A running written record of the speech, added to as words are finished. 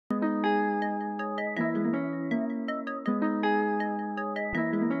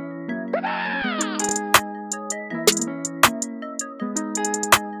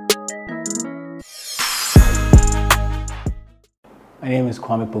name is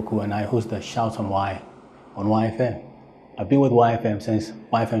Kwame Poku and I host the Shouts on Y on YFM. I've been with YFM since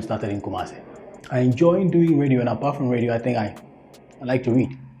YFM started in Kumasi. I enjoy doing radio, and apart from radio, I think I like to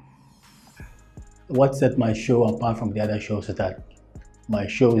read. What set my show apart from the other shows is that my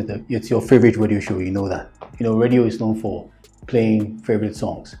show is it's your favorite radio show, you know that. You know, radio is known for playing favorite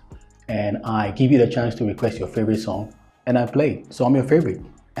songs. And I give you the chance to request your favorite song, and I play. So I'm your favorite.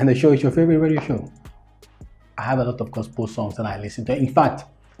 And the show is your favorite radio show. I have a lot of gospel songs that I listen to. In fact,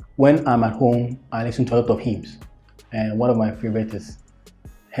 when I'm at home, I listen to a lot of hymns. And one of my favorites is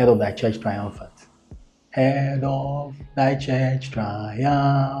Head of Thy Church Triumphant. Head of Thy Church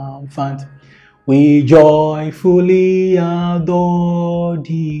Triumphant, we joyfully adore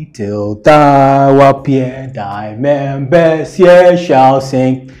thee till thou appear. Thy members here shall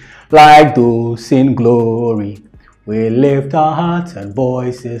sing like those in glory. We lift our hearts and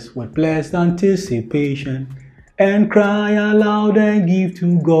voices with blessed anticipation and cry aloud and give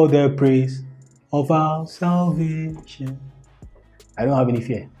to God the praise of our salvation. I don't have any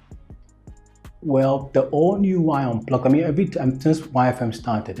fear. Well, the all new YUnplugged. I mean, every time since YFM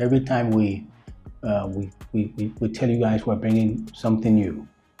started, every time we tell you guys we're bringing something new.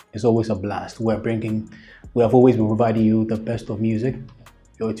 It's always a blast. We have always been providing you the best of music.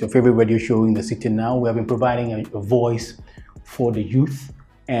 It's your favorite radio show in the city now. We have been providing a voice for the youth,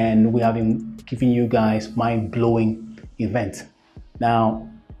 and we have been giving you guys mind-blowing events. Now,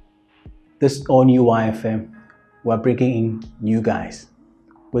 this all new YFM, we're bringing in new guys.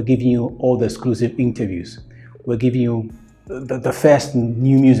 We're giving you all the exclusive interviews. We're giving you the first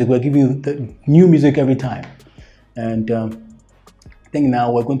new music. We're giving you the new music every time. And I think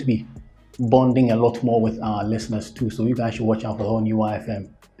now we're going to be bonding a lot more with our listeners too. So you guys should watch out for the whole new YFM.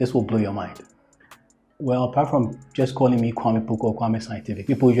 This will blow your mind. Well, apart from just calling me Kwame Poku or Kwame Scientific,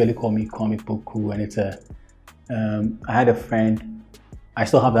 people usually call me Kwame Poku, and it's I had a friend, I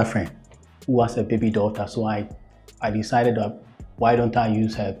still have that friend, who has a baby daughter. So I decided that why don't I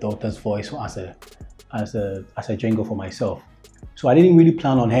use her daughter's voice as a jingle for myself. So I didn't really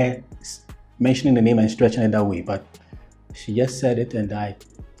plan on her mentioning the name and stretching it that way, but she just said it, and I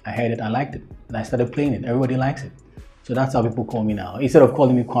heard it, I liked it, and I started playing it. Everybody likes it. So that's how people call me now. Instead of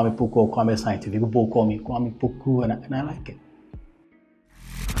calling me Kwame Poku or Kwame Scientific, people call me Kwame Poku, and I like it.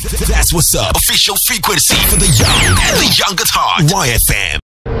 That's what's up. Official frequency for the young and the young at heart. YFM.